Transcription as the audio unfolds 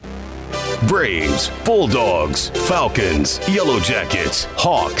Braves, Bulldogs, Falcons, Yellow Jackets,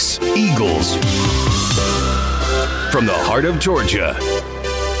 Hawks, Eagles. From the heart of Georgia,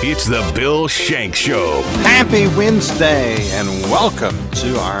 it's the Bill Shanks Show. Happy Wednesday and welcome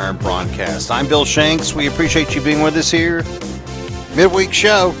to our broadcast. I'm Bill Shanks. We appreciate you being with us here. Midweek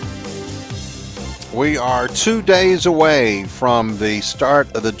show. We are 2 days away from the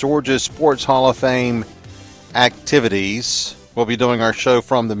start of the Georgia Sports Hall of Fame activities. We'll be doing our show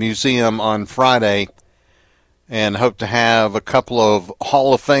from the museum on Friday and hope to have a couple of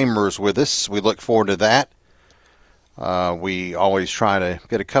Hall of Famers with us. We look forward to that. We always try to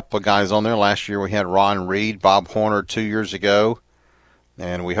get a couple of guys on there. Last year we had Ron Reed, Bob Horner 2 years ago.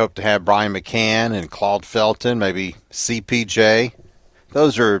 And we hope to have Brian McCann and Claude Felton, maybe CPJ.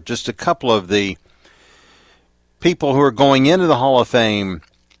 Those are just a couple of the people who are going into the Hall of Fame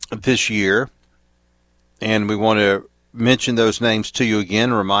this year. And we want to mention those names to you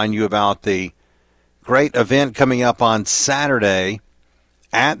again, remind you about the great event coming up on Saturday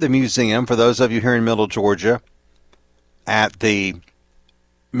at the museum, for those of you here in Middle Georgia, at the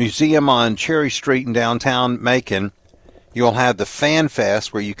museum on Cherry Street in downtown Macon. You'll have the Fan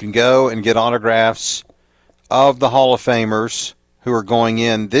Fest where you can go and get autographs of the Hall of Famers who are going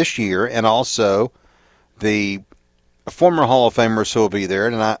in this year, and also the former Hall of Famers who will be there.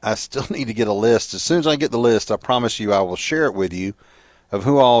 And I still need to get a list. As soon as I get the list, I promise you I will share it with you of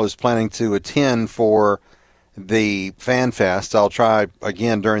who all is planning to attend for the Fan Fest. I'll try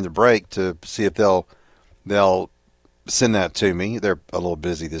again during the break to see if they'll send that to me. They're a little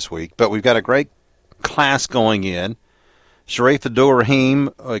busy this week. But we've got a great class going in. Sharif Abdul-Rahim,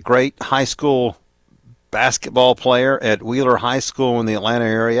 a great high school basketball player at Wheeler High School in the Atlanta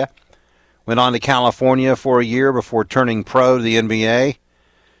area. Went on to California for a year before turning pro to the NBA.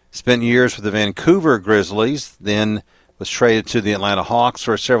 Spent years with the Vancouver Grizzlies, then was traded to the Atlanta Hawks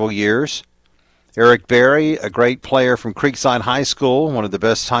for several years. Eric Berry, a great player from Creekside High School, one of the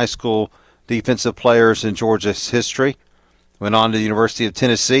best high school defensive players in Georgia's history. Went on to the University of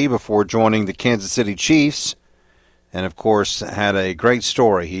Tennessee before joining the Kansas City Chiefs. And, of course, had a great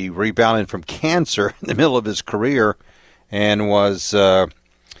story. He rebounded from cancer in the middle of his career and was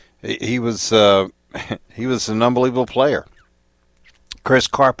he was an unbelievable player. Chris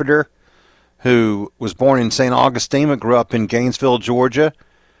Carpenter, who was born in St. Augustine but grew up in Gainesville, Georgia,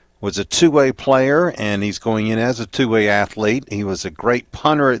 was a two-way player, and he's going in as a two-way athlete. He was a great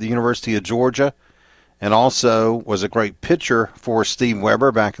punter at the University of Georgia and also was a great pitcher for Steve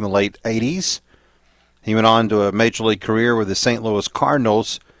Weber back in the late 80s. He went on to a major league career with the St. Louis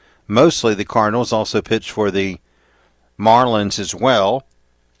Cardinals, mostly the Cardinals, also pitched for the Marlins as well.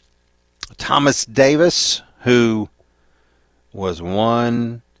 Thomas Davis, who was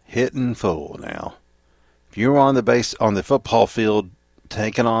one hitting fool now. If you were on the football field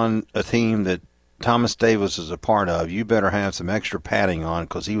taking on a team that Thomas Davis is a part of, you better have some extra padding on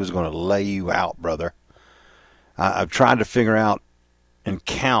because he was going to lay you out, brother. I've tried to figure out and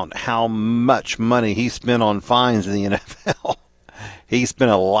count how much money he spent on fines in the NFL. He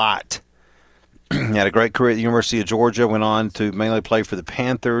spent a lot. He had a great career at the University of Georgia, went on to mainly play for the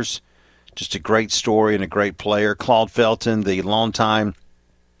Panthers. Just a great story and a great player. Claude Felton, the longtime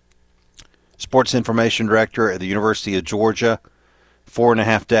sports information director at the University of Georgia,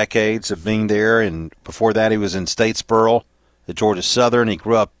 4.5 decades of being there, and before that he was in Statesboro at Georgia Southern. He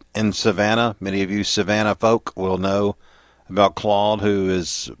grew up in Savannah. Many of you Savannah folk will know about Claude, who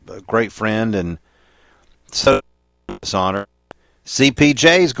is a great friend and so this honor.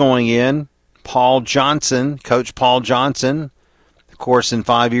 CPJ's going in. Paul Johnson, Coach Paul Johnson. Of course, in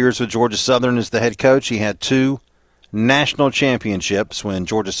 5 years with Georgia Southern as the head coach, he had 2 national championships when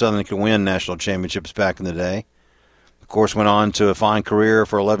Georgia Southern could win national championships back in the day. Of course, went on to a fine career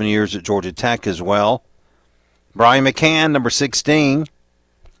for 11 years at Georgia Tech as well. Brian McCann, number 16.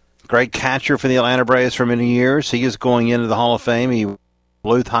 Great catcher for the Atlanta Braves for many years. He is going into the Hall of Fame. He was at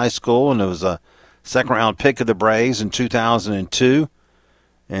Duluth High School, and it was a second-round pick of the Braves in 2002.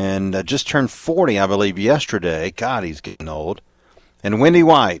 And just turned 40, I believe, yesterday. God, he's getting old. And Wendy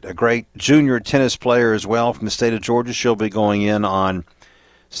White, a great junior tennis player as well from the state of Georgia. She'll be going in on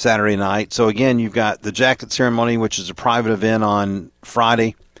Saturday night. So, again, you've got the jacket ceremony, which is a private event on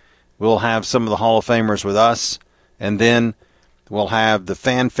Friday. We'll have some of the Hall of Famers with us. And then we'll have the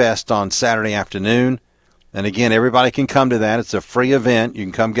Fan Fest on Saturday afternoon. And, again, everybody can come to that. It's a free event. You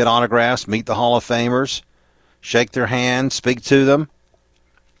can come get autographs, meet the Hall of Famers, shake their hands, speak to them.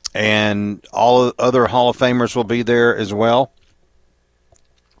 And all other Hall of Famers will be there as well.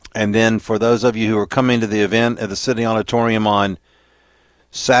 And then for those of you who are coming to the event at the City Auditorium on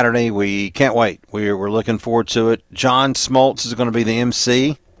Saturday, we can't wait. We're looking forward to it. John Smoltz is going to be the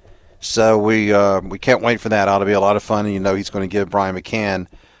MC. So we can't wait for that. Ought to be a lot of fun. And he's going to give Brian McCann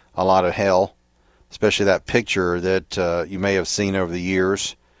a lot of hell, especially that picture that you may have seen over the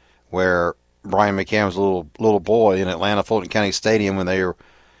years where Brian McCann was a little boy in Atlanta Fulton County Stadium when they were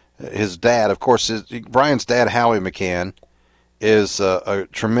his dad. Of course, Brian's dad, Howie McCann, is a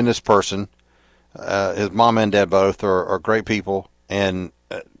tremendous person. His mom and dad both are great people. And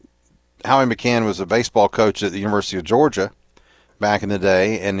Howie McCann was a baseball coach at the University of Georgia back in the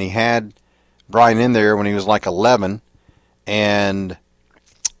day, and he had Brian in there when he was like 11, and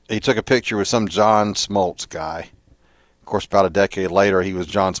he took a picture with some John Smoltz guy. Of course, about a decade later, he was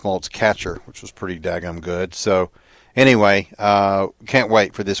John Smoltz' catcher, which was pretty daggum good. So, anyway, can't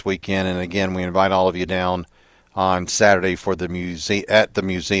wait for this weekend. And again, we invite all of you down on Saturday for the at the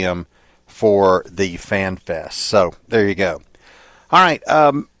museum for the Fan Fest. So, there you go. All right.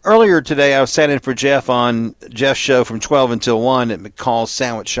 Earlier today, I was sat in for Jeff on Jeff's show from 12 until 1 at McCall's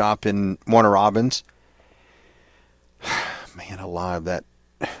Sandwich Shop in Warner Robins. Man alive, that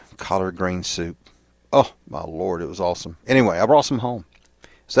collard green soup. Oh, my Lord, it was awesome. Anyway, I brought some home.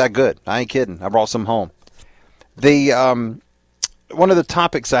 It's that good. I ain't kidding. I brought some home. The one of the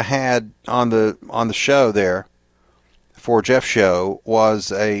topics I had on the show there for Jeff's show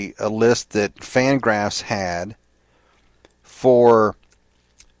was a list that Fangraphs had for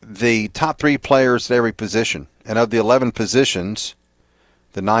the top 3 players at every position. And of the 11 positions,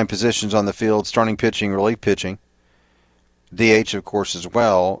 the 9 positions on the field, starting pitching, relief pitching, DH, of course, as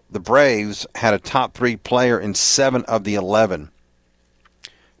well, the Braves had a top 3 player in 7 of the 11.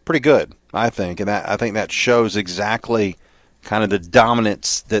 Pretty good, I think. And I think that shows exactly kind of the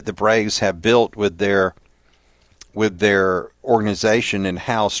dominance that the Braves have built with their organization and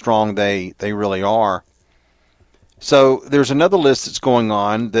how strong they really are. So there's another list that's going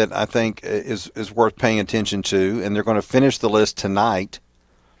on that I think is worth paying attention to, and they're going to finish the list tonight.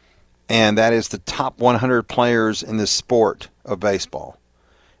 And that is the top 100 players in the sport of baseball,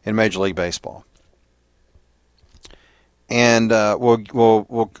 in Major League Baseball. And I'm going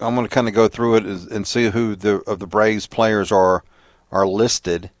to kind of go through it and see who of the Braves players are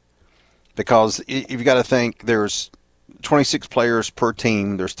listed, because you've got to think there's 26 players per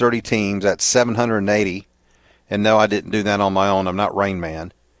team. There's 30 teams. That's 780. And no, I didn't do that on my own. I'm not Rain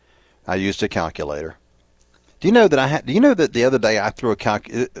Man. I used a calculator. Do you know that the other day I threw a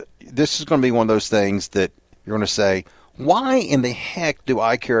calculator? This is going to be one of those things that you're going to say, why in the heck do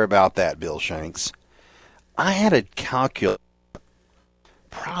I care about that, Bill Shanks? I had a calculator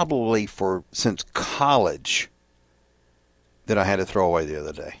probably since college that I had to throw away the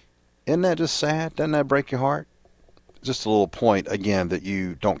other day. Isn't that just sad? Doesn't that break your heart? Just a little point, again, that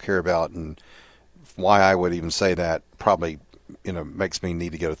you don't care about, and why I would even say that probably, makes me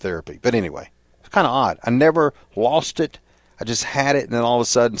need to go to therapy. But anyway, it's kind of odd. I never lost it. I just had it, and then all of a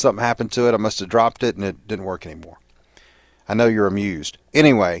sudden something happened to it. I must have dropped it, and it didn't work anymore. I know you're amused.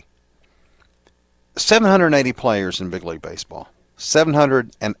 Anyway, 780 players in Big League Baseball.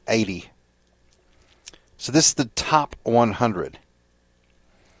 780. So this is the top 100.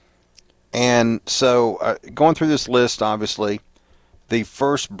 And so going through this list, obviously, the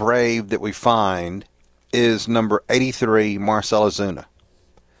first Brave that we find is number 83, Marcell Ozuna.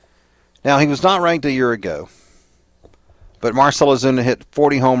 Now, he was not ranked a year ago, but Marcell Ozuna hit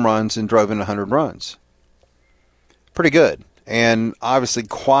 40 home runs and drove in 100 runs. Pretty good. And obviously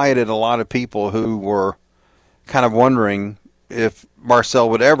quieted a lot of people who were kind of wondering if Marcell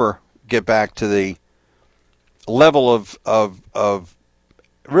would ever get back to the level of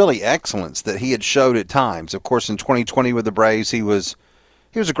really excellence that he had showed at times. Of course, in 2020 with the Braves, he was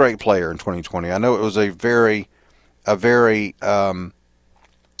a great player in 2020. I know it was a very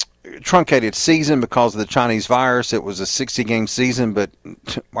truncated season because of the Chinese virus. It was a 60-game season, but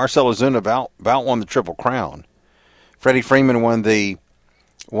Marcell Ozuna about won the Triple Crown. Freddie Freeman won the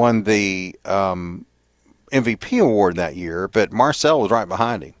MVP award that year, but Marcell was right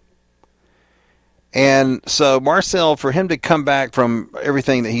behind him. And so Marcell, for him to come back from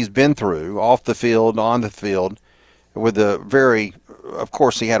everything that he's been through, off the field, on the field, with of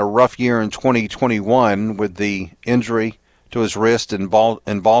course, he had a rough year in 2021 with the injury to his wrist in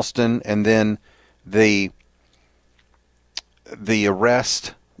Boston, and then the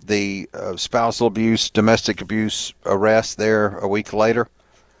arrest, the spousal abuse, domestic abuse arrest there a week later.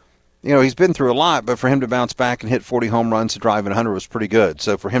 He's been through a lot, but for him to bounce back and hit 40 home runs and drive in 100 was pretty good.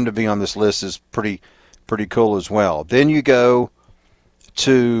 So for him to be on this list is pretty cool as well. Then you go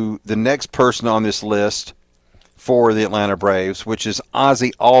to the next person on this list for the Atlanta Braves, which is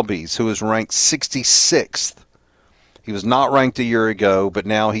Ozzie Albies, who is ranked 66th. He was not ranked a year ago, but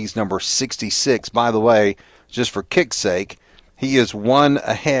now he's number 66. By the way, just for kick's sake, He is one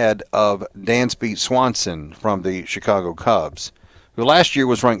ahead of Dansby Swanson from the Chicago Cubs, who last year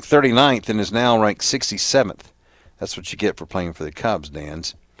was ranked 39th and is now ranked 67th. That's what you get for playing for the Cubs,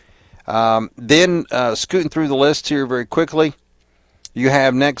 Dans. Then scooting through the list here very quickly, you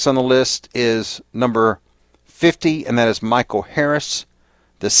have next on the list is number 50, and that is Michael Harris,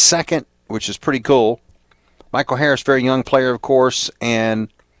 the second, which is pretty cool. Michael Harris, very young player, of course,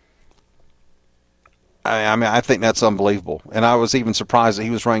 and I think that's unbelievable. And I was even surprised that he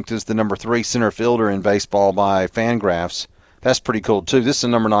was ranked as the number 3 center fielder in baseball by Fangraphs. That's pretty cool, too. This is a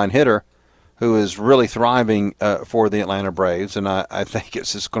number 9 hitter who is really thriving for the Atlanta Braves, and I think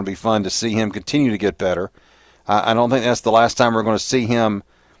it's just going to be fun to see him continue to get better. I don't think that's the last time we're going to see him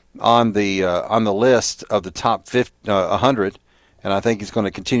on the list of the top 100, and I think he's going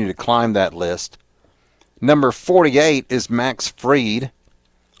to continue to climb that list. Number 48 is Max Fried.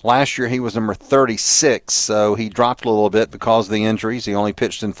 Last year he was number 36, so he dropped a little bit because of the injuries. He only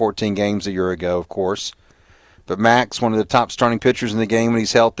pitched in 14 games a year ago, of course. But Max, one of the top starting pitchers in the game when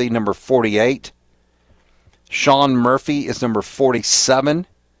he's healthy, number 48. Sean Murphy is number 47.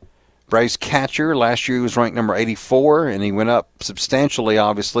 Braves catcher. Last year he was ranked number 84, and he went up substantially,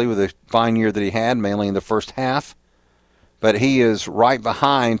 obviously, with a fine year that he had, mainly in the first half. But he is right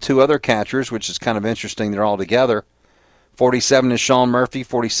behind 2 other catchers, which is kind of interesting. They're all together. 47 is Sean Murphy.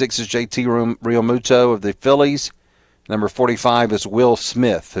 46 is JT Realmuto of the Phillies. Number 45 is Will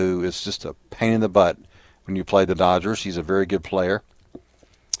Smith, who is just a pain in the butt when you play the Dodgers. He's a very good player.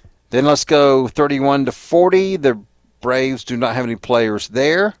 Then let's go 31 to 40. The Braves do not have any players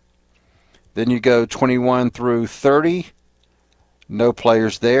there. Then you go 21 through 30. No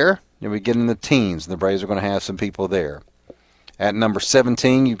players there. Then we get in the teens, and the Braves are going to have some people there. At number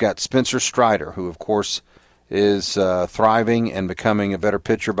 17, you've got Spencer Strider, who, of course, is thriving and becoming a better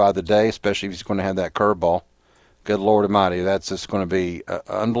pitcher by the day, especially if he's going to have that curveball. Good Lord Almighty, that's just going to be an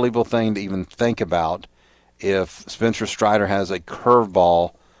unbelievable thing to even think about if Spencer Strider has a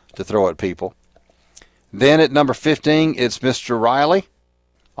curveball to throw at people. Then at number 15, it's Mr. Riley.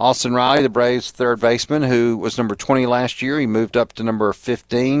 Austin Riley, the Braves' third baseman, who was number 20 last year. He moved up to number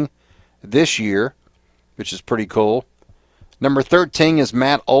 15 this year, which is pretty cool. Number 13 is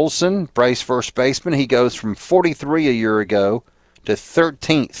Matt Olson, Braves' first baseman. He goes from 43 a year ago to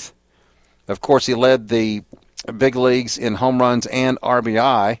 13th. Of course, he led the big leagues in home runs and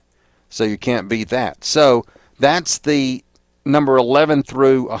RBI, so you can't beat that. So that's the number 11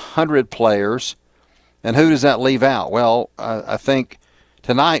 through 100 players. And who does that leave out? Well, I think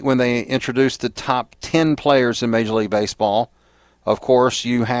tonight when they introduce the top 10 players in Major League Baseball, of course,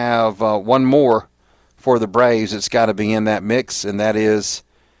 you have one more for the Braves. It's got to be in that mix, and that is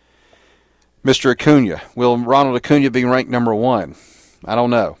Mr. Acuna. Will Ronald Acuna be ranked number 1? I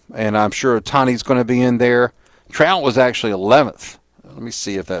don't know. And I'm sure Ohtani's going to be in there. Trout was actually 11th. Let me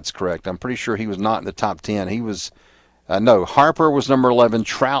see if that's correct. I'm pretty sure he was not in the top 10. He was, no, Harper was number 11.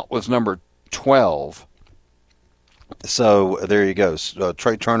 Trout was number 12. So there you go.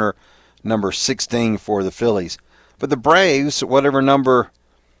 Trey Turner, number 16 for the Phillies. But the Braves, whatever number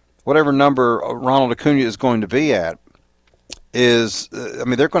Ronald Acuna is going to be at, is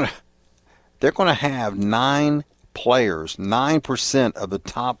they're going to have 9 players, 9% of the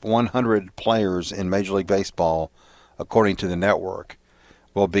top 100 players in Major League Baseball, according to the network,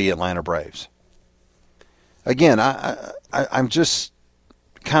 will be Atlanta Braves. Again, I'm just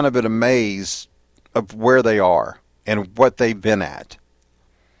kind of at amaze of where they are and what they've been at.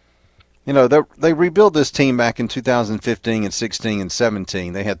 You know, they rebuilt this team back in 2015 and 16 and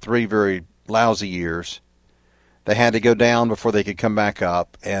 17. They had 3 very lousy years. They had to go down before they could come back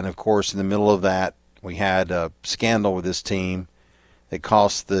up. And, of course, in the middle of that, we had a scandal with this team. It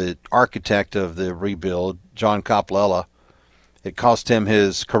cost the architect of the rebuild, John Coppolella, it cost him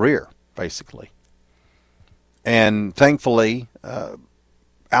his career, basically. And thankfully,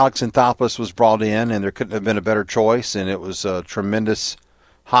 Alex Anthopoulos was brought in, and there couldn't have been a better choice, and it was a tremendous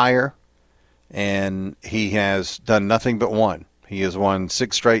hire. And he has done nothing but won. He has won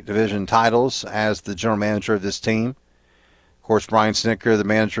 6 straight division titles as the general manager of this team. Of course, Brian Snitker, the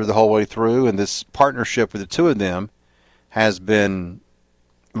manager the whole way through, and this partnership with the two of them has been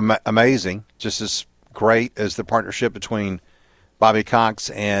amazing, just as great as the partnership between Bobby Cox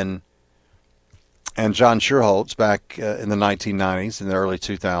and John Schuerholz back in the 1990s and the early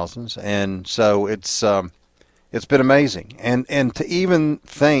 2000s. And so it's been amazing. And to even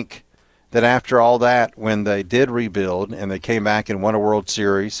think that after all that, when they did rebuild and they came back and won a World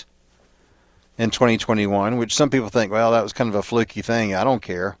Series in 2021, which some people think, well, that was kind of a fluky thing. I don't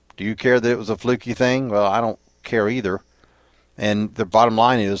care. Do you care that it was a fluky thing? Well, I don't care either. And the bottom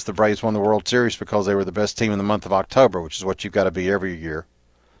line is the Braves won the World Series because they were the best team in the month of October, which is what you've got to be every year.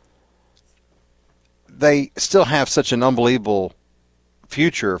 They still have such an unbelievable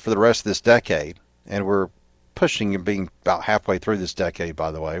future for the rest of this decade, and we're pushing and being about halfway through this decade,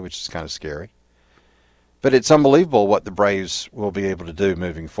 by the way, which is kind of scary. But it's unbelievable what the Braves will be able to do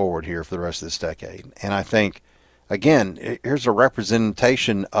moving forward here for the rest of this decade. And I think, again, here's a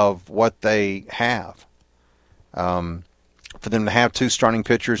representation of what they have. For them to have two starting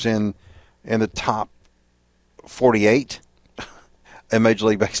pitchers in the top 48 in Major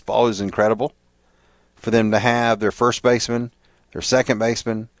League Baseball is incredible. For them to have their first baseman, their second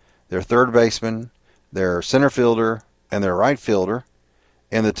baseman, their third baseman, their center fielder, and their right fielder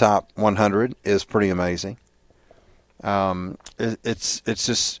in the top 100 is pretty amazing. It's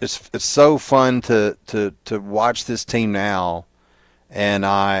so fun to watch this team now, and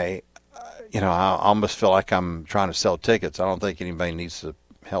I almost feel like I'm trying to sell tickets. I don't think anybody needs to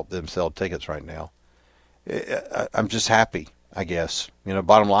help them sell tickets right now. I'm just happy, I guess.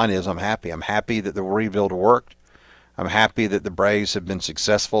 Bottom line is I'm happy. I'm happy that the rebuild worked. I'm happy that the Braves have been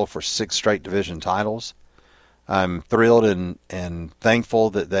successful for 6 straight division titles. I'm thrilled and thankful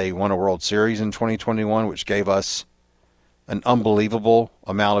that they won a World Series in 2021, which gave us an unbelievable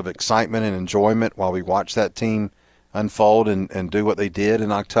amount of excitement and enjoyment while we watched that team unfold and do what they did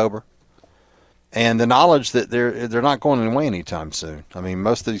in October. And the knowledge that they're not going away anytime soon. I mean,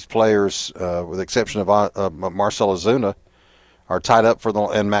 most of these players, with the exception of Marcell Ozuna, are tied up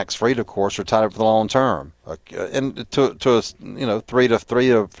and Max Fried, of course, are tied up for the long term, and to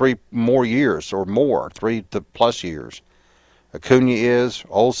 3 more years or more, 3 to plus years. Acuna is,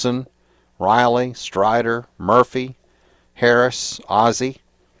 Olsen, Riley, Strider, Murphy, Harris, Ozzie.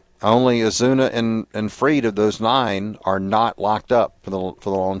 Only Ozuna and Fried of those 9 are not locked up for the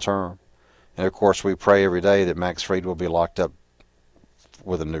long term. And, of course, we pray every day that Max Fried will be locked up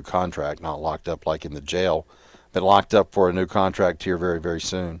with a new contract, not locked up like in the jail, but locked up for a new contract here very, very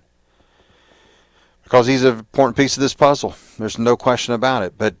soon. Because he's an important piece of this puzzle. There's no question about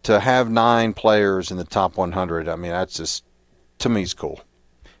it. But to have 9 players in the top 100, I mean, that's just, to me, is cool.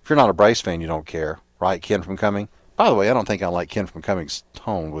 If you're not a Braves fan, you don't care. Right, Ken from Cumming? By the way, I don't think I like Ken from Cumming's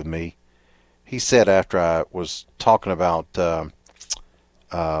tone with me. He said after I was talking about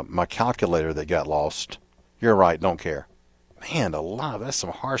my calculator that got lost, "You're right, don't care." Man, that's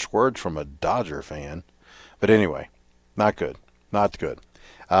some harsh words from a Dodger fan. But anyway, not good. Not good.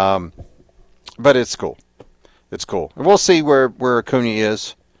 But it's cool. It's cool. And we'll see where Acuna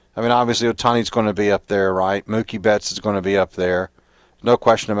is. I mean, obviously, Ohtani's going to be up there, right? Mookie Betts is going to be up there. No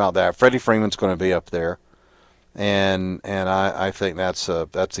question about that. Freddie Freeman's going to be up there. And I think that's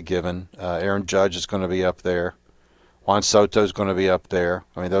a given. Aaron Judge is going to be up there. Juan Soto is going to be up there.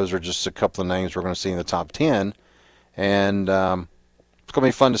 I mean, those are just a couple of names we're going to see in the top 10. And it's going to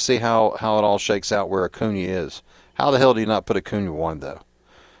be fun to see how it all shakes out where Acuna is. How the hell do you not put Acuna 1, though?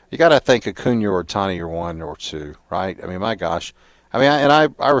 You got to think Acuna or Ohtani are 1 or 2, right? I mean, my gosh. I mean,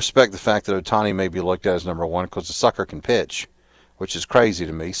 I respect the fact that Ohtani may be looked at as number 1 because the sucker can pitch, which is crazy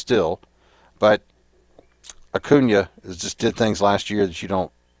to me still. But Acuna just did things last year that you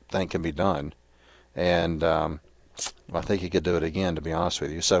don't think can be done. And I think he could do it again, to be honest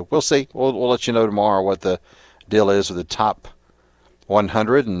with you. So we'll see. We'll let you know tomorrow what the deal is with the top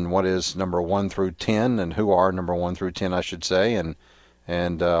 100 and what is number 1 through 10 and who are number 1 through 10, I should say, and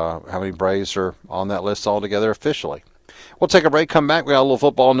how many Braves are on that list altogether officially. We'll take a break, come back. We got a little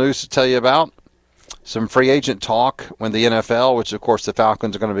football news to tell you about. Some free agent talk when the NFL, which, of course, the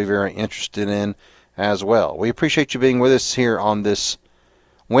Falcons are going to be very interested in as well. We appreciate you being with us here on this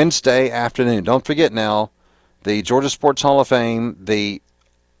Wednesday afternoon. Don't forget now, the Georgia Sports Hall of Fame, the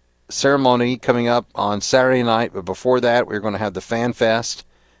ceremony coming up on Saturday night, but before that, we're going to have the Fan Fest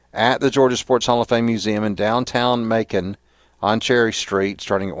at the Georgia Sports Hall of Fame Museum in downtown Macon on Cherry Street,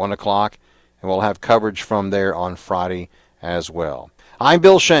 starting at 1 o'clock, and we'll have coverage from there on Friday as well. I'm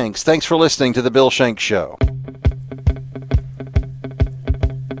Bill Shanks. Thanks for listening to The Bill Shanks Show.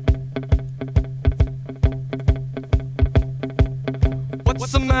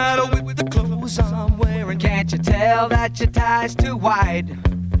 What's the matter with the clothes I'm wearing? Can't you tell that your tie's too wide?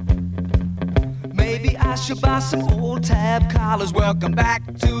 Maybe I should buy some old tab collars. Welcome back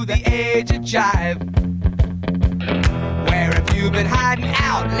to the age of jive. Where have you been hiding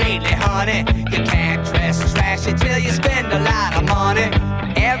out lately, honey? You can't dress trashy till you spend a lot of money.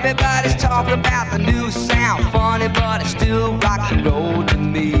 Everybody's talking about the new sound, funny, but it's still rock and roll to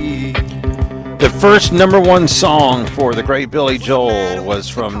me. The first number 1 song for the great Billy Joel was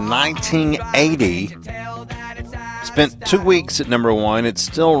from 1980. Spent 2 weeks at number 1. It's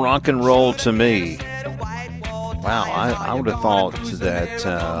still rock and roll to me. Wow, I would have thought that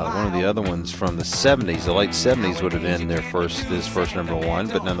one of the other ones from the 70s, the late 70s, would have been his first number one.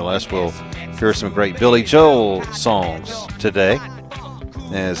 But nonetheless, we'll hear some great Billy Joel songs today,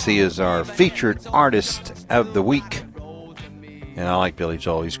 as he is our featured artist of the week. And I like Billy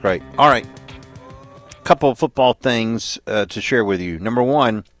Joel. He's great. All right, a couple of football things to share with you. Number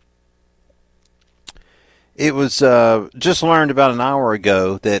one, it was just learned about an hour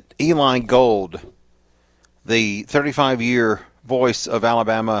ago that Eli Gold, the 35-year voice of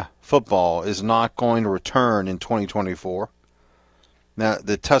Alabama football, is not going to return in 2024. Now,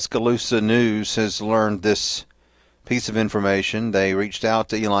 the Tuscaloosa News has learned this piece of information. They reached out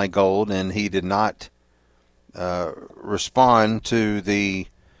to Eli Gold, and he did not respond to the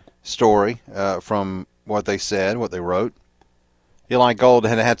story from what they said, what they wrote. Eli Gold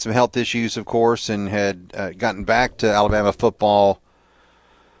had some health issues, of course, and had gotten back to Alabama football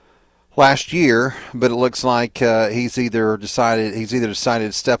last year, but it looks like he's either decided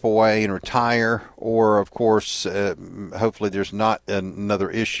to step away and retire, or, of course, hopefully there's not another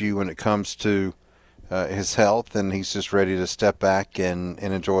issue when it comes to his health, and he's just ready to step back and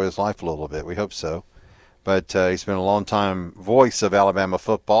enjoy his life a little bit. We hope so. But he's been a long-time voice of Alabama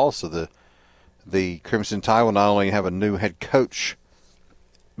football, so the Crimson Tide will not only have a new head coach,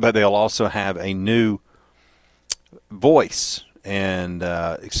 but they'll also have a new voice. And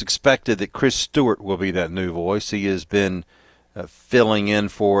it's expected that Chris Stewart will be that new voice. He has been filling in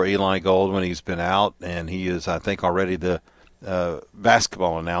for Eli Gold when he's been out, and he is, I think, already the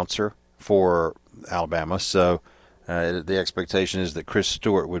basketball announcer for Alabama. So the expectation is that Chris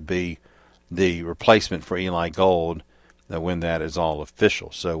Stewart would be the replacement for Eli Gold when that is all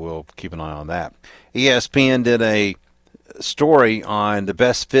official. So we'll keep an eye on that. ESPN did a story on the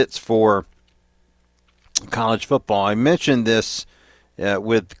best fits for college football. I mentioned this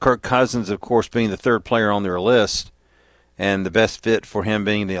with Kirk Cousins, of course, being the third player on their list, and the best fit for him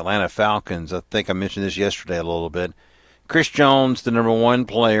being the Atlanta Falcons. I think I mentioned this yesterday a little bit. Chris Jones, the number one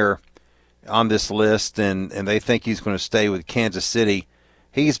player on this list, and they think he's going to stay with Kansas City.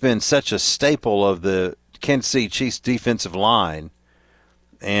 He's been such a staple of the Kansas City Chiefs defensive line,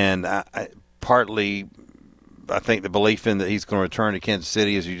 and partly I think the belief in that he's going to return to Kansas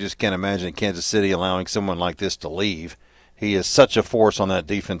City is you just can't imagine Kansas City allowing someone like this to leave. He is such a force on that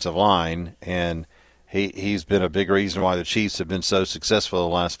defensive line, and he's been a big reason why the Chiefs have been so successful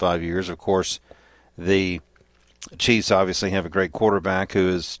the last 5 years. Of course, the Chiefs obviously have a great quarterback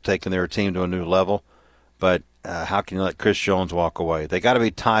who has taken their team to a new level, but how can you let Chris Jones walk away? They got to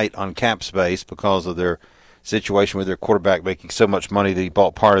be tight on cap space because of their situation with their quarterback making so much money that he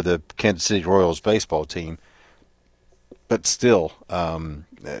bought part of the Kansas City Royals baseball team. But still,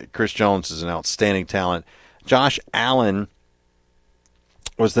 Chris Jones is an outstanding talent. Josh Allen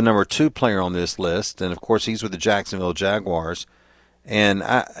was the number two player on this list, and of course he's with the Jacksonville Jaguars. And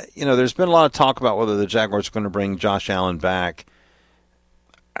there's been a lot of talk about whether the Jaguars are going to bring Josh Allen back.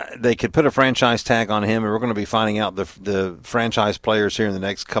 They could put a franchise tag on him, and we're going to be finding out the franchise players here in the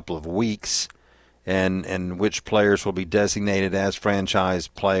next couple of weeks, and which players will be designated as franchise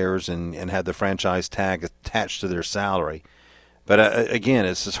players and have the franchise tag attached to their salary. But again,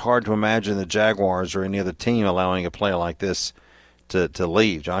 it's just hard to imagine the Jaguars or any other team allowing a player like this to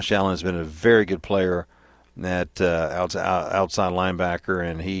leave. Josh Allen has been a very good player at outside linebacker,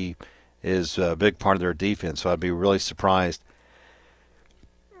 and he is a big part of their defense. So I'd be really surprised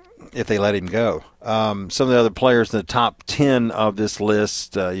if they let him go. Some of the other players in the top 10 of this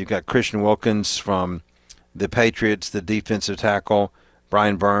list, you've got Christian Wilkins from the Patriots, the defensive tackle,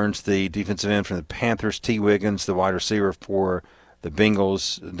 Brian Burns, the defensive end from the Panthers, T. Wiggins, the wide receiver for the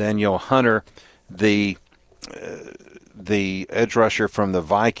Bengals, Daniel Hunter, the edge rusher from the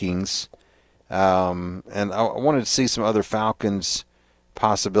Vikings. And I wanted to see some other Falcons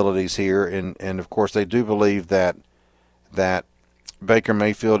possibilities here, and of course they do believe that Baker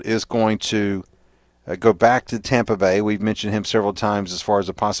Mayfield is going to go back to Tampa Bay. We've mentioned him several times as far as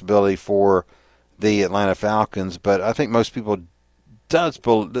a possibility for the Atlanta Falcons, but I think most people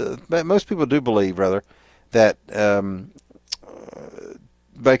do believe that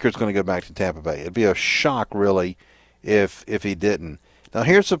Baker's going to go back to Tampa Bay. It'd be a shock, really, if he didn't. Now,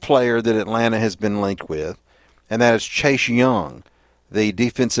 here's a player that Atlanta has been linked with, and that is Chase Young, the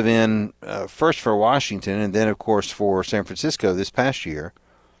defensive end, first for Washington and then, of course, for San Francisco this past year.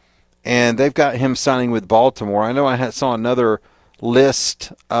 And they've got him signing with Baltimore. I know I saw another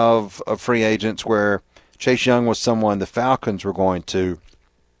list of free agents where Chase Young was someone the Falcons were going to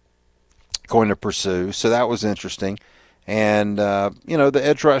pursue, so that was interesting. And, the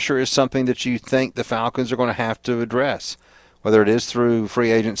edge rusher is something that you think the Falcons are going to have to address, whether it is through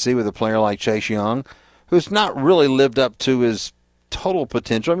free agency with a player like Chase Young, who's not really lived up to his total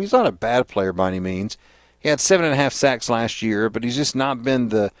potential. I mean, he's not a bad player by any means. He had 7.5 sacks last year, but he's just not been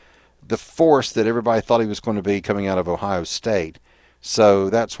the force that everybody thought he was going to be coming out of Ohio State. So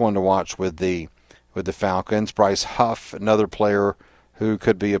that's one to watch with the Falcons. Bryce Huff, another player who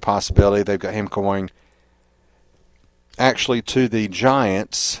could be a possibility. They've got him going actually to the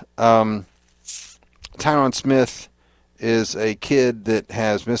Giants. Tyron Smith is a kid that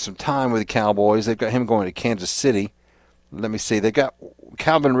has missed some time with the Cowboys. They've got him going to Kansas City. Let me see. They've got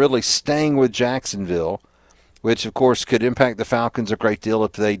Calvin Ridley staying with Jacksonville, which, of course, could impact the Falcons a great deal.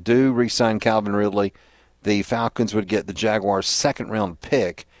 If they do re-sign Calvin Ridley, the Falcons would get the Jaguars' second-round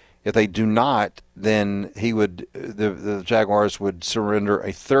pick. If they do not, then the Jaguars would surrender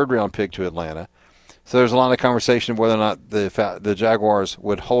a third-round pick to Atlanta. So there's a lot of conversation of whether or not the Jaguars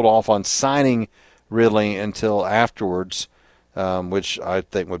would hold off on signing Ridley until afterwards, which I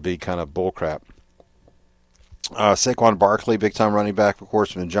think would be kind of bullcrap. Saquon Barkley, big-time running back, of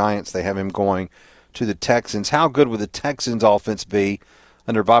course, from the Giants. They have him going to the Texans. How good would the Texans' offense be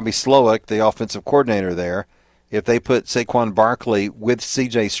under Bobby Slowick, the offensive coordinator there, if they put Saquon Barkley with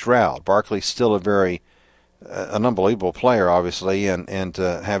C.J. Stroud? Barkley's still an unbelievable player, obviously, and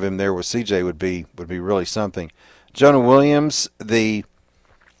to have him there with C.J. would be really something. Jonah Williams, the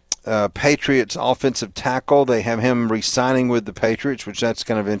Patriots offensive tackle, they have him re-signing with the Patriots, which that's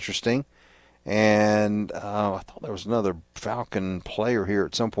kind of interesting. And I thought there was another Falcon player here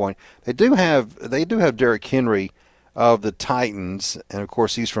at some point. They do have Derrick Henry of the Titans, and of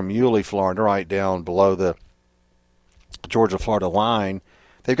course he's from Yulee, Florida, right down below the Georgia-Florida line.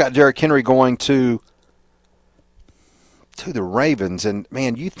 They've got Derrick Henry going to the Ravens, and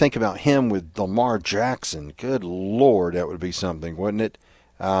man, you think about him with Lamar Jackson. Good Lord, that would be something, wouldn't it?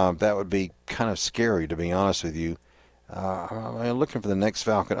 That would be kind of scary, to be honest with you. I'm looking for the next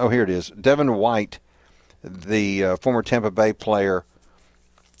Falcon. Oh, here it is. Devin White, the former Tampa Bay player,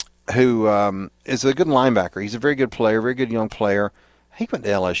 who is a good linebacker. He's a very good player, very good young player. He went to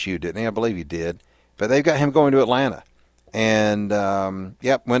LSU, didn't he? I believe he did. But they've got him going to Atlanta. And, went to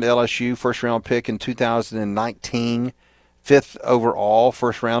LSU, first-round pick in 2019, fifth overall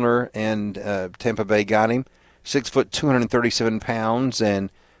first-rounder, and Tampa Bay got him. 6 foot, 237 pounds, and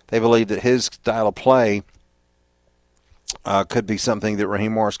they believe that his style of play could be something that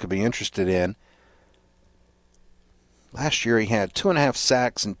Raheem Morris could be interested in. Last year he had 2.5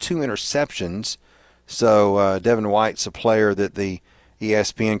 sacks and 2 interceptions. So Devin White's a player that the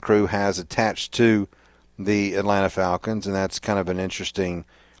ESPN crew has attached to the Atlanta Falcons, and that's kind of an interesting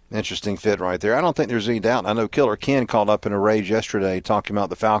fit right there. I don't think there's any doubt. I know Killer Ken called up in a rage yesterday talking about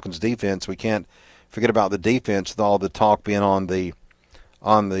the Falcons' defense. We can't forget about the defense with all the talk being on the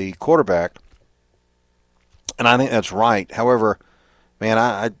quarterback. And I think that's right. However, man,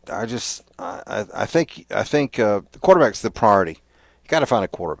 I think the quarterback's the priority. You got to find a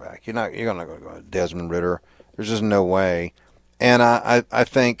quarterback. You're not going to go Desmond Ridder. There's just no way. And I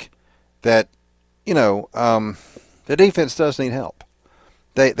think that the defense does need help.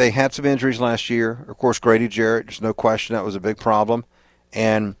 They had some injuries last year. Of course, Grady Jarrett. There's no question that was a big problem.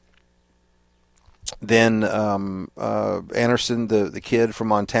 And then Anderson, the kid from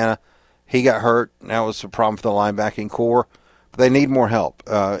Montana. He got hurt. That was a problem for the linebacking core. But they need more help.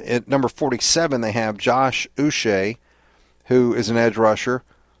 At number 47, they have Josh Uche, who is an edge rusher.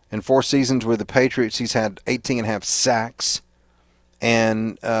 In 4 seasons with the Patriots, he's had 18.5 sacks.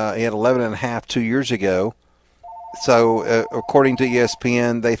 And he had 11.5 2 years ago. So, according to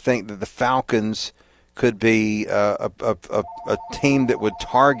ESPN, they think that the Falcons could be a team that would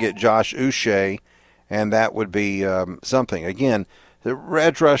target Josh Uche, and that would be something. Again, the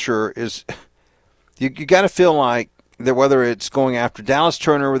edge rusher is you got to feel like that whether it's going after Dallas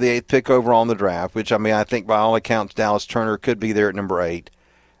Turner with the 8th pick overall in the draft, which I think by all accounts Dallas Turner could be there at number 8,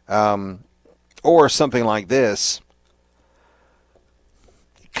 or something like this,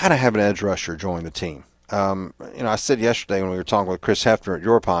 you kind of have an edge rusher join the team. I said yesterday when we were talking with Chris Hefner at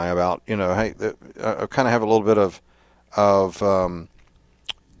Your Pie about, hey, I kind of have a little bit of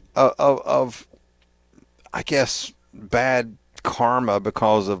I guess, bad karma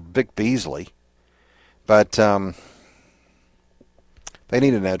because of Vic Beasley. But they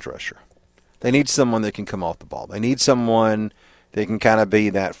need an edge rusher. They need someone that can come off the ball. They need someone that can kind of be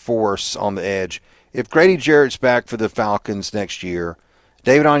that force on the edge. If Grady Jarrett's back for the Falcons next year,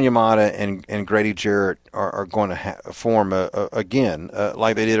 David Onyemata and Grady Jarrett are going to form, again,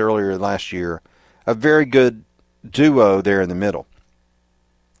 like they did earlier last year, a very good duo there in the middle.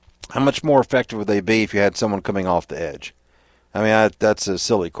 How much more effective would they be if you had someone coming off the edge? I mean, that's a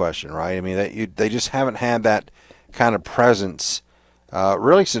silly question, right? I mean, they just haven't had that kind of presence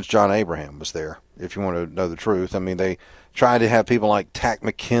really since John Abraham was there. if you want to know the truth. I mean, they tried to have people like Tack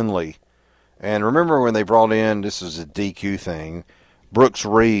McKinley. And remember when they brought in, this is a DQ thing, Brooks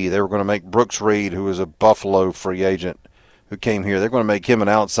Reed. They were going to make Brooks Reed, who was a Buffalo free agent who came here, they're going to make him an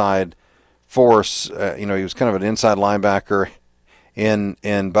outside force. He was kind of an inside linebacker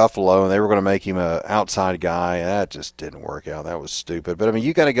in Buffalo, and they were going to make him an outside guy. And that just didn't work out. That was stupid. But, I mean,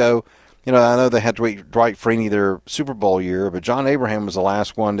 you got to go. I know they had Dwight Freeney their Super Bowl year, but John Abraham was the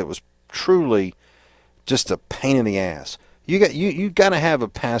last one that was truly just a pain in the ass. You got to have a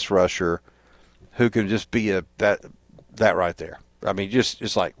pass rusher who can just be that right there. I mean,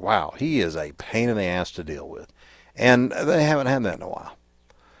 it's like, wow, he is a pain in the ass to deal with. And they haven't had that in a while.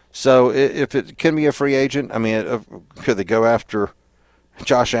 So if it can be a free agent, I mean, could they go after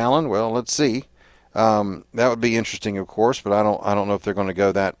Josh Allen? Well, let's see. That would be interesting, of course, but I don't know if they're going to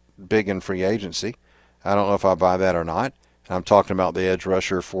go that big in free agency. I don't know if I buy that or not. I'm talking about the edge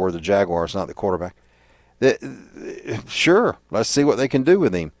rusher for the Jaguars, not the quarterback. Sure, let's see what they can do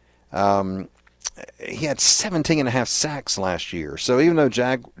with him. He had 17.5 sacks last year. So even though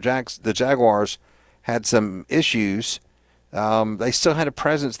the Jaguars had some issues, they still had a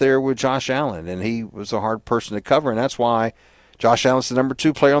presence there with Josh Allen, and he was a hard person to cover, and that's why Josh Allen's the number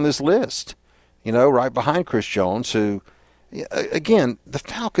 2 player on this list, right behind Chris Jones, who, again, the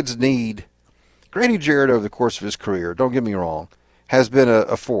Falcons need Grady Jarrett over the course of his career, don't get me wrong, has been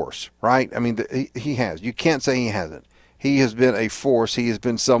a force, right? I mean, he has. You can't say he hasn't. He has been a force. He has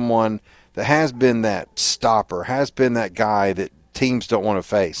been someone that has been that stopper, has been that guy that teams don't want to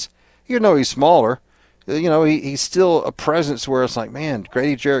face. Even though he's smaller, he's still a presence where it's like, man,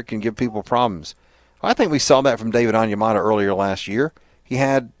 Grady Jarrett can give people problems. I think we saw that from David Onyemata earlier last year. He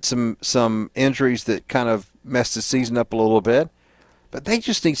had some injuries that kind of messed the season up a little bit, but they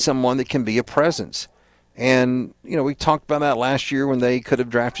just need someone that can be a presence. And, we talked about that last year when they could have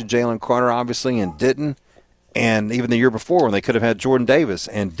drafted Jalen Carter, obviously, and didn't. And even the year before when they could have had Jordan Davis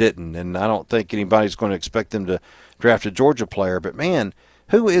and didn't. And I don't think anybody's going to expect them to draft a Georgia player. But, man,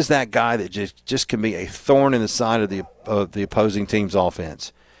 who is that guy that just can be a thorn in the side of the opposing team's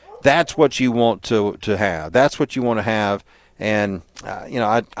offense? That's what you want to have. That's what you want to have. And,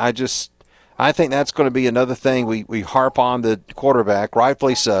 I think that's going to be another thing. We harp on the quarterback,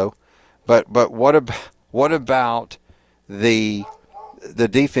 rightfully so. But what about the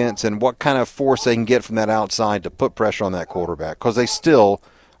defense and what kind of force they can get from that outside to put pressure on that quarterback? Because they still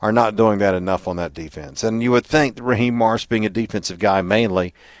are not doing that enough on that defense. And you would think that Raheem Morris, being a defensive guy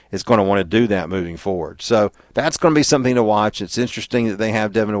mainly, is going to want to do that moving forward. So that's going to be something to watch. It's interesting that they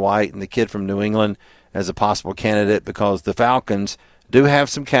have Devin White and the kid from New England as a possible candidate because the Falcons do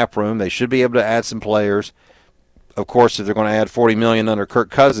have some cap room. They should be able to add some players. Of course, if they're going to add $40 million under Kirk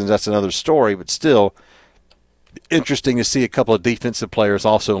Cousins, that's another story. But still, interesting to see a couple of defensive players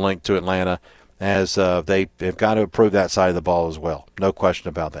also linked to Atlanta as they've got to improve that side of the ball as well. No question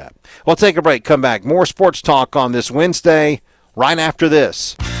about that. We'll take a break, come back. More sports talk on this Wednesday right after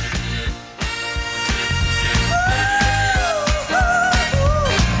this.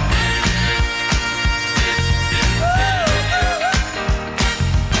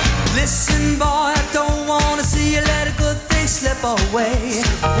 Listen, boy, I don't want to see you let a good thing slip away.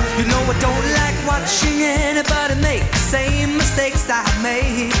 You know I don't like watching anybody make the same mistakes I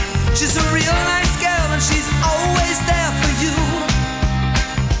made. She's a real nice girl and she's always there for you.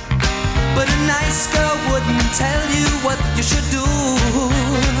 But a nice girl wouldn't tell you what you should do.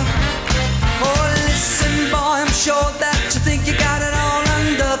 Oh, listen, boy, I'm sure that you think you got it all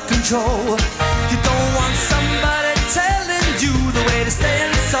under control. You don't want somebody telling you the way to stay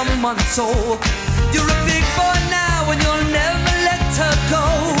in someone's soul. You're a big boy now and you'll never let her go.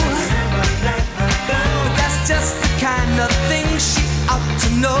 But that's just the kind of thing she ought to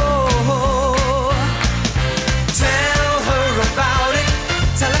know. Tell her about it.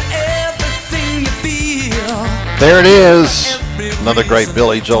 Tell her everything you feel. There it is. Another great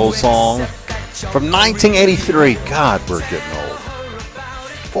Billy Joel song from 1983. God, we're getting old.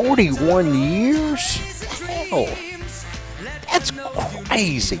 41 years? Hell. That's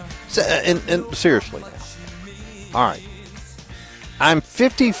crazy. And seriously now. All right. I'm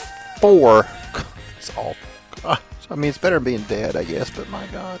 54. It's awful. Gosh. I mean, it's better than being dead, I guess, but my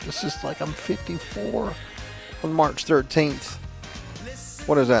God, it's just like I'm 54 on March 13th.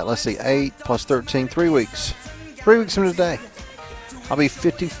 What is that? Let's see, 8 plus 13, 3 weeks. 3 weeks from today. I'll be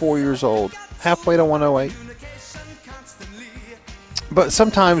 54 years old. Halfway to 108. But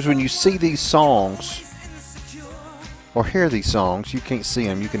sometimes when you see these songs or hear these songs, you can't see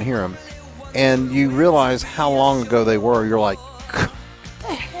them, you can hear them, and you realize how long ago they were, you're like, what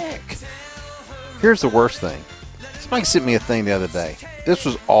the heck? Here's the worst thing. Somebody sent me a thing the other day. This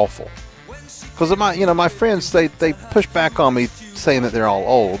was awful. Because my friends, they push back on me saying that they're all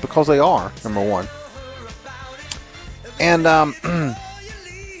old, because they are, number one. And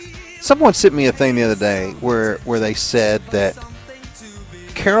someone sent me a thing the other day where they said that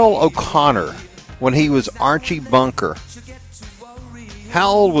Carroll O'Connor, when he was Archie Bunker, how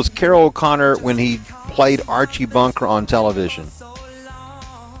old was Carroll O'Connor when he played Archie Bunker on television?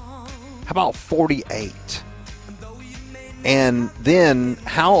 How about 48? And then,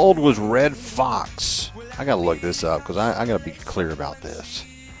 how old was Red Fox? I got to look this up because I got to be clear about this.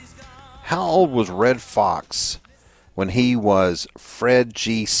 How old was Red Fox when he was Fred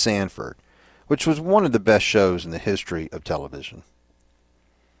G. Sanford, which was one of the best shows in the history of television?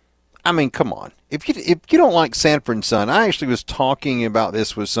 I mean, come on. If you don't like Sanford and Son, I actually was talking about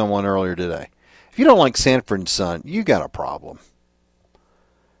this with someone earlier today. If you don't like Sanford and Son, you got a problem.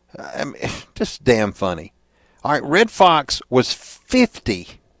 I mean, just damn funny. All right, Red Fox was 50.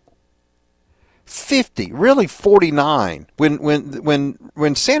 50, really 49.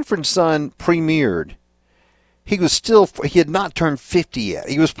 When Sanford and Son premiered, he had not turned 50 yet.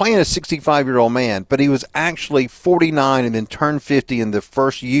 He was playing a 65-year-old man, but he was actually 49 and then turned 50 in the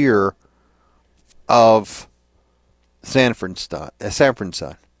first year of Sanford and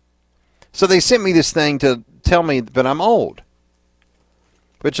Son. So they sent me this thing to tell me that I'm old,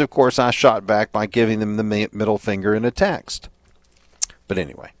 which, of course, I shot back by giving them the middle finger in a text. But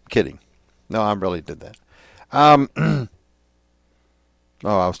anyway, kidding. No, I really did that. I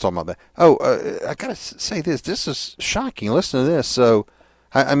was talking about that. I got to say this. This is shocking. Listen to this. So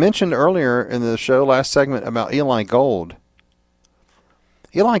I mentioned earlier in the show, last segment, about Eli Gold.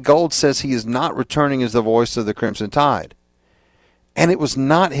 Eli Gold says he is not returning as the voice of the Crimson Tide. And it was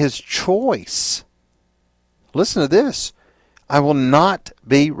not his choice. Listen to this. I will not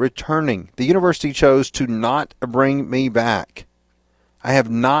be returning. The university chose to not bring me back. I have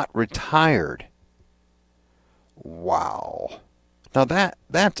not retired. Wow. Now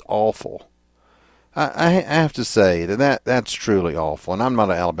that's awful. I have to say that's truly awful. And I'm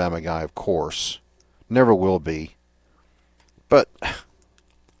not an Alabama guy, of course. Never will be. But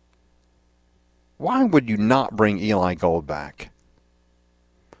why would you not bring Eli Gold back?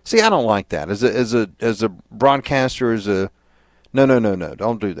 See, I don't like that. As a broadcaster, No,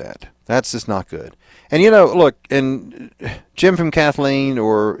 don't do that. That's just not good. And, look, and Jim from Kathleen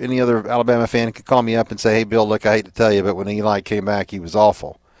or any other Alabama fan could call me up and say, hey, Bill, look, I hate to tell you, but when Eli came back, he was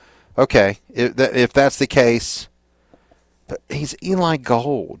awful. Okay, if that's the case, but he's Eli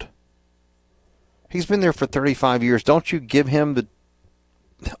Gold. He's been there for 35 years. Don't you give him the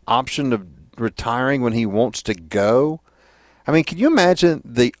option of retiring when he wants to go? I mean, can you imagine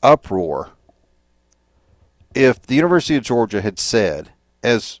the uproar if the University of Georgia had said,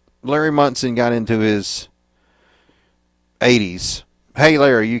 as Larry Munson got into his 80s, hey,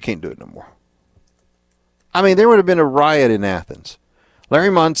 Larry, you can't do it no more. I mean, there would have been a riot in Athens.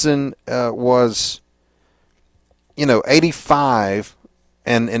 Larry Munson was, 85,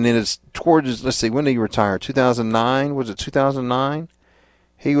 and then it's towards, let's see, when did he retire? 2009? Was it 2009?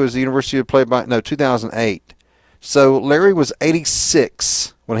 He was the University of 2008. So Larry was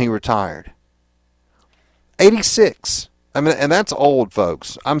 86 when he retired. 86. I mean, and that's old,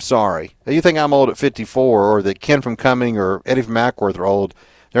 folks. I'm sorry. You think I'm old at 54, or that Ken from Cumming or Eddie from Mackworth are old.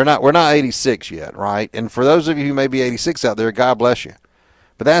 We're not 86 yet, right? And for those of you who may be 86 out there, God bless you.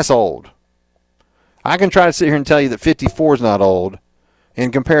 But that's old. I can try to sit here and tell you that 54 is not old,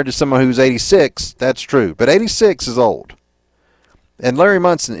 and compared to someone who's 86, that's true. But 86 is old. And Larry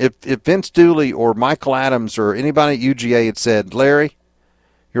Munson, if Vince Dooley or Michael Adams or anybody at UGA had said, Larry,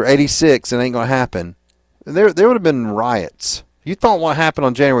 you're 86, it ain't going to happen, there would have been riots. You thought what happened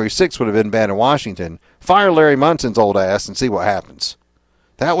on January 6th would have been bad in Washington. Fire Larry Munson's old ass and see what happens.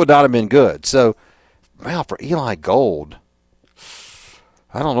 That would not have been good. So, wow, for Eli Gold,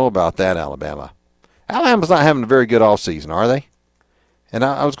 I don't know about that, Alabama. Alabama's not having a very good offseason, are they? And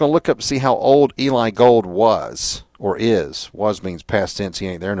I was going to look up to see how old Eli Gold was, or is. Was means past tense, he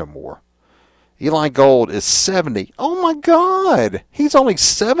ain't there no more. Eli Gold is 70. Oh, my God. He's only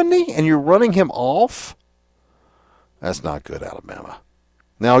 70, and you're running him off? That's not good, Alabama.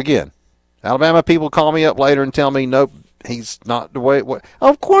 Now, again, Alabama people call me up later and tell me, nope, he's not the way.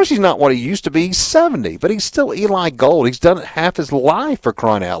 Of course he's not what he used to be. He's 70, but he's still Eli Gold. He's done it half his life, for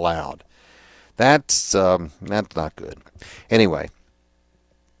crying out loud. That's not good. Anyway,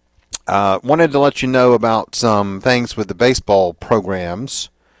 wanted to let you know about some things with the baseball programs.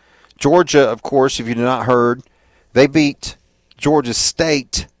 Georgia, of course, if you've not heard, they beat Georgia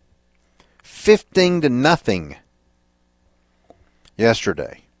State 15-0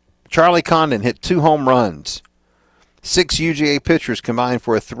 yesterday. Charlie Condon hit 2 home runs. 6 UGA pitchers combined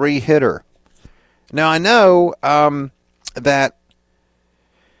for a 3-hitter. Now, I know that,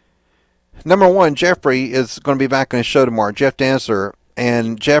 number one, Jeffrey is going to be back on his show tomorrow, Jeff Dancer,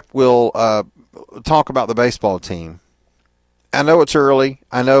 and Jeff will talk about the baseball team. I know it's early.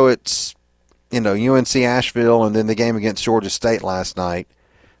 I know it's, UNC Asheville and then the game against Georgia State last night.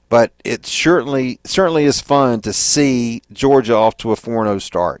 But it certainly is fun to see Georgia off to a 4-0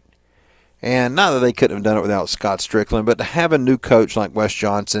 start. And not that they couldn't have done it without Scott Strickland, but to have a new coach like Wes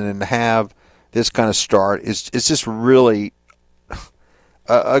Johnson and to have this kind of start is just really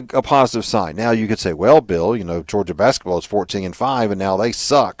a positive sign. Now you could say, well, Bill, Georgia basketball is 14-5 and now they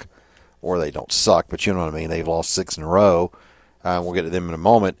suck. Or they don't suck, but you know what I mean. They've lost 6 in a row. We'll get to them in a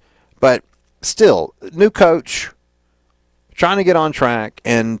moment. But still, new coach, trying to get on track,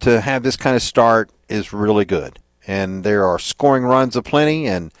 and to have this kind of start is really good. And there are scoring runs aplenty,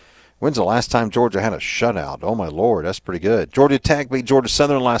 and when's the last time Georgia had a shutout? Oh, my Lord, that's pretty good. Georgia Tech beat Georgia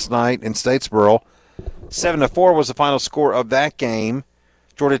Southern last night in Statesboro. 7-4 was the final score of that game.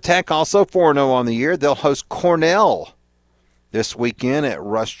 Georgia Tech also 4-0 on the year. They'll host Cornell this weekend at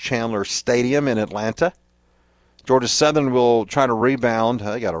Rush Chandler Stadium in Atlanta. Georgia Southern will try to rebound.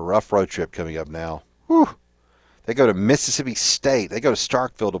 They got a rough road trip coming up now. Whew. They go to Mississippi State. They go to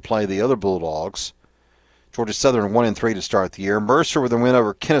Starkville to play the other Bulldogs. Georgia Southern 1-3 to start the year. Mercer with a win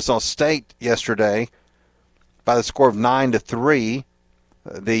over Kennesaw State yesterday by the score of 9-3.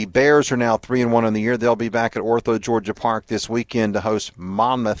 The Bears are now 3-1 on the year. They'll be back at Ortho Georgia Park this weekend to host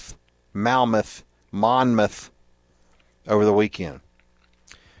Monmouth over the weekend.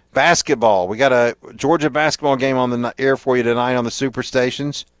 Basketball. We got a Georgia basketball game on the air for you tonight on the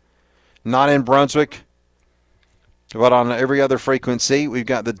Superstations. Not in Brunswick, but on every other frequency. We've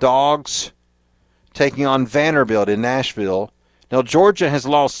got the Dogs taking on Vanderbilt in Nashville. Now, Georgia has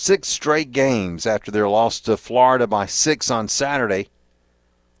lost 6 straight games after their loss to Florida by 6 on Saturday.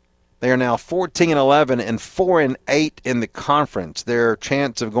 They are now 14-11 and 4-8 in the conference. Their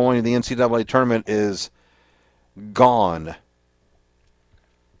chance of going to the NCAA tournament is gone.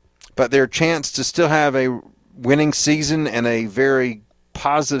 But their chance to still have a winning season and a very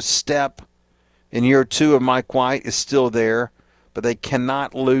positive step in year 2 of Mike White is still there, but they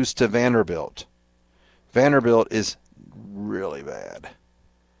cannot lose to Vanderbilt. Vanderbilt is really bad.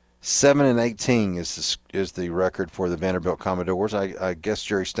 7-18 is the record for the Vanderbilt Commodores. I guess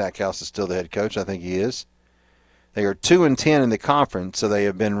Jerry Stackhouse is still the head coach. I think he is. They are 2-10 in the conference, so they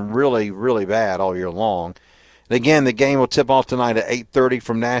have been really, really bad all year long. And again, the game will tip off tonight at 8:30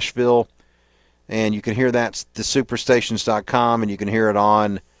 from Nashville, and you can hear that at thesuperstations.com, and you can hear it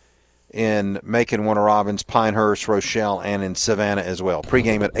on in Macon, Warner Robins, Pinehurst, Rochelle, and in Savannah as well.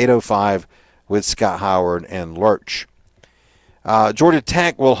 Pregame at 8:05 with Scott Howard and Lurch. Georgia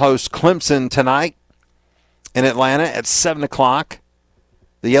Tech will host Clemson tonight in Atlanta at 7 o'clock.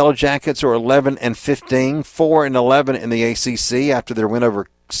 The Yellow Jackets are 11-15, 4-11 in the ACC after their win over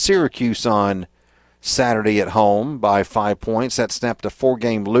Syracuse on Saturday at home by 5 points. That snapped a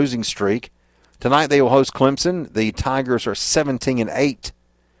 4-game losing streak. Tonight they will host Clemson. The Tigers are 17-8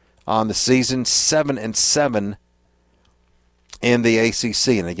 on the season, 7-7 in the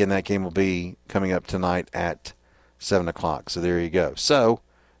ACC. And again, that game will be coming up tonight at 7 o'clock. So there you go. So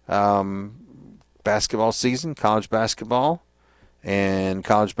basketball season, college basketball, and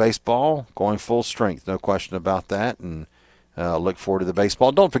college baseball going full strength. No question about that. And look forward to the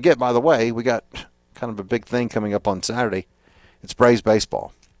baseball. Don't forget, by the way, we got kind of a big thing coming up on Saturday. It's Braves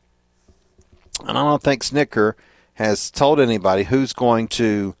baseball. And I don't think Snicker has told anybody who's going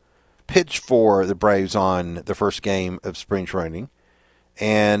to pitch for the Braves on the first game of spring training.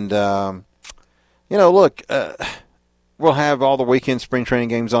 And, look, we'll have all the weekend spring training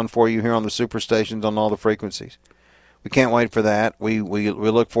games on for you here on the Superstations on all the frequencies. We can't wait for that. We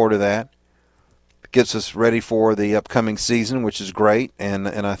look forward to that. It gets us ready for the upcoming season, which is great. And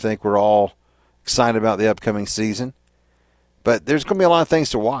I think we're all excited about the upcoming season. But there's going to be a lot of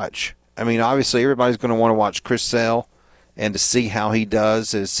things to watch. I mean, obviously, everybody's going to want to watch Chris Sale and to see how he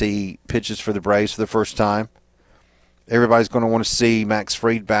does as he pitches for the Braves for the first time. Everybody's going to want to see Max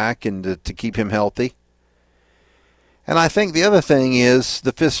Fried back and to keep him healthy. And I think the other thing is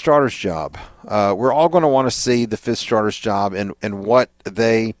the fifth starter's job. We're all going to want to see the fifth starter's job and what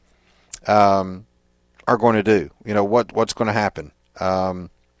they are going to do. What's going to happen. I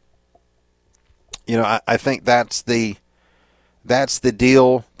think that's the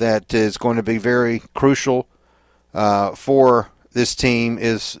deal that is going to be very crucial for this team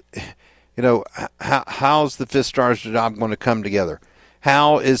is, how's the fifth starter's job going to come together?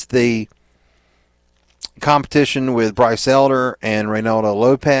 How is the competition with Bryce Elder and Reynaldo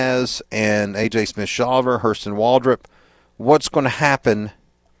Lopez and A.J. Smith-Shawver, Hurston Waldrop, what's going to happen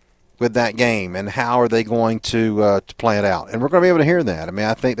with that game, and how are they going to play it out? And we're going to be able to hear that. I mean,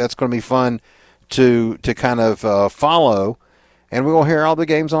 I think that's going to be fun to kind of follow, and we will hear all the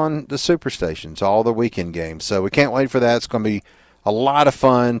games on the Superstations, all the weekend games. So we can't wait for that. It's going to be a lot of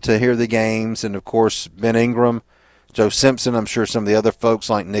fun to hear the games, and of course Ben Ingram, Joe Simpson. I'm sure some of the other folks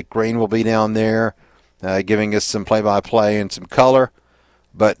like Nick Green will be down there giving us some play-by-play and some color,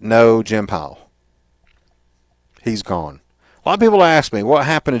 but no Jim Powell. He's gone. A lot of people ask me, what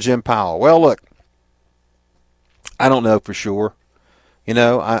happened to Jim Powell? Well, look, I don't know for sure. You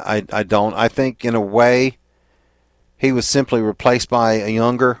know, I don't. I think in a way he was simply replaced by a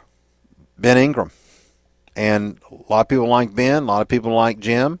younger Ben Ingram. And a lot of people like Ben, a lot of people like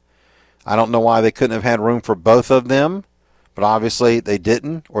Jim. I don't know why they couldn't have had room for both of them, but obviously they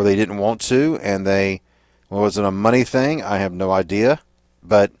didn't, or they didn't want to, and was it a money thing? I have no idea.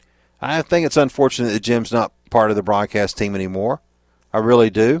 But I think it's unfortunate that Jim's not part of the broadcast team anymore. I really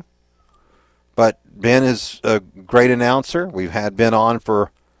do. But Ben is a great announcer. We've had Ben on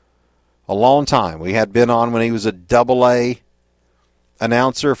for a long time. We had Ben on when he was a Double-A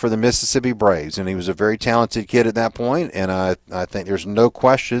announcer for the Mississippi Braves, and he was a very talented kid at that point, and I think there's no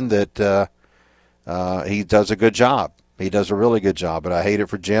question that he does a good job. He does a really good job, but I hate it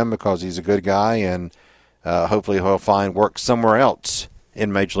for Jim because he's a good guy, and hopefully he'll find work somewhere else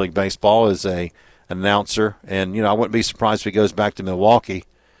in Major League Baseball as an announcer. And, you know, I wouldn't be surprised if he goes back to Milwaukee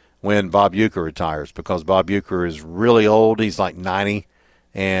when Bob Uecker retires, because Bob Uecker is really old. He's like 90,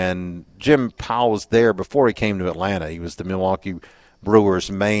 and Jim Powell was there before he came to Atlanta. He was the Milwaukee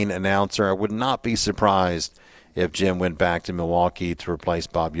Brewers' main announcer. I would not be surprised if Jim went back to Milwaukee to replace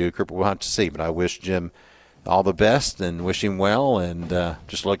Bob Uecker, but we'll have to see. But I wish Jim all the best and wish him well, and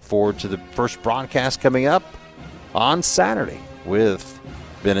just look forward to the first broadcast coming up on Saturday with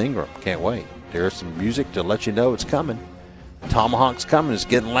Ben Ingram. Can't wait. There's some music to let you know it's coming. Tomahawk's coming. It's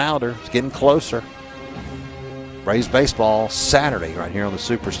getting louder. It's getting closer. Braves baseball Saturday right here on the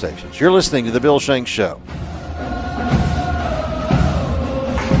Superstations. You're listening to The Bill Shanks Show.